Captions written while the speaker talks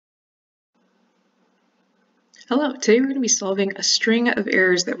Hello, today we're going to be solving a string of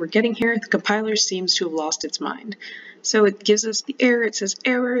errors that we're getting here. The compiler seems to have lost its mind. So it gives us the error, it says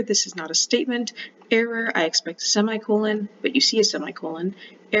error, this is not a statement, error, I expect a semicolon, but you see a semicolon,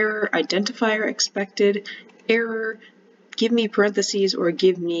 error, identifier expected, error, give me parentheses or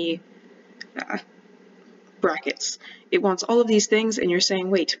give me brackets. It wants all of these things and you're saying,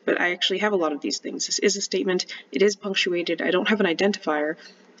 wait, but I actually have a lot of these things. This is a statement, it is punctuated, I don't have an identifier,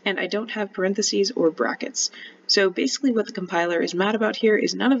 and I don't have parentheses or brackets. So basically what the compiler is mad about here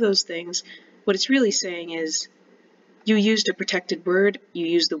is none of those things. What it's really saying is, you used a protected word, you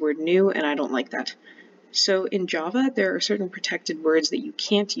used the word new, and I don't like that. So in Java, there are certain protected words that you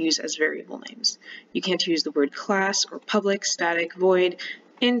can't use as variable names. You can't use the word class or public, static, void,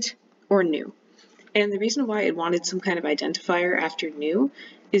 int, or new. And the reason why it wanted some kind of identifier after new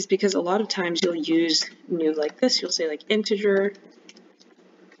is because a lot of times you'll use new like this. You'll say like integer,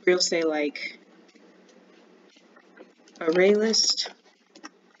 or you'll say like array list,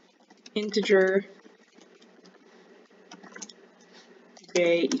 integer,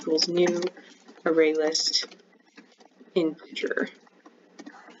 j equals new, array list, integer.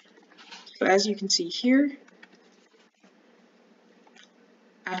 So as you can see here,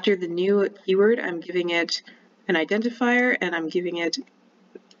 after the new keyword, I'm giving it an identifier and I'm giving it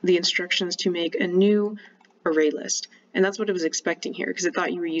the instructions to make a new array list. And that's what it was expecting here, because it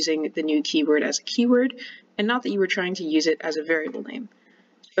thought you were using the new keyword as a keyword and not that you were trying to use it as a variable name.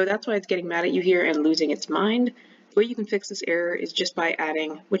 So that's why it's getting mad at you here and losing its mind. The way you can fix this error is just by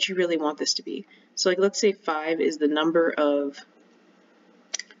adding what you really want this to be. So like let's say 5 is the number of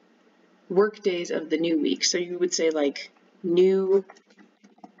work days of the new week. So you would say like new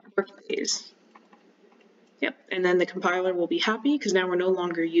work days. Yep, and then the compiler will be happy because now we're no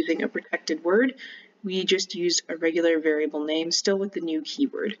longer using a protected word. We just used a regular variable name, still with the new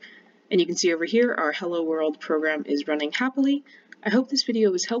keyword. And you can see over here, our Hello World program is running happily. I hope this video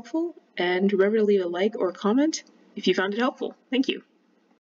was helpful, and remember to leave a like or comment if you found it helpful. Thank you.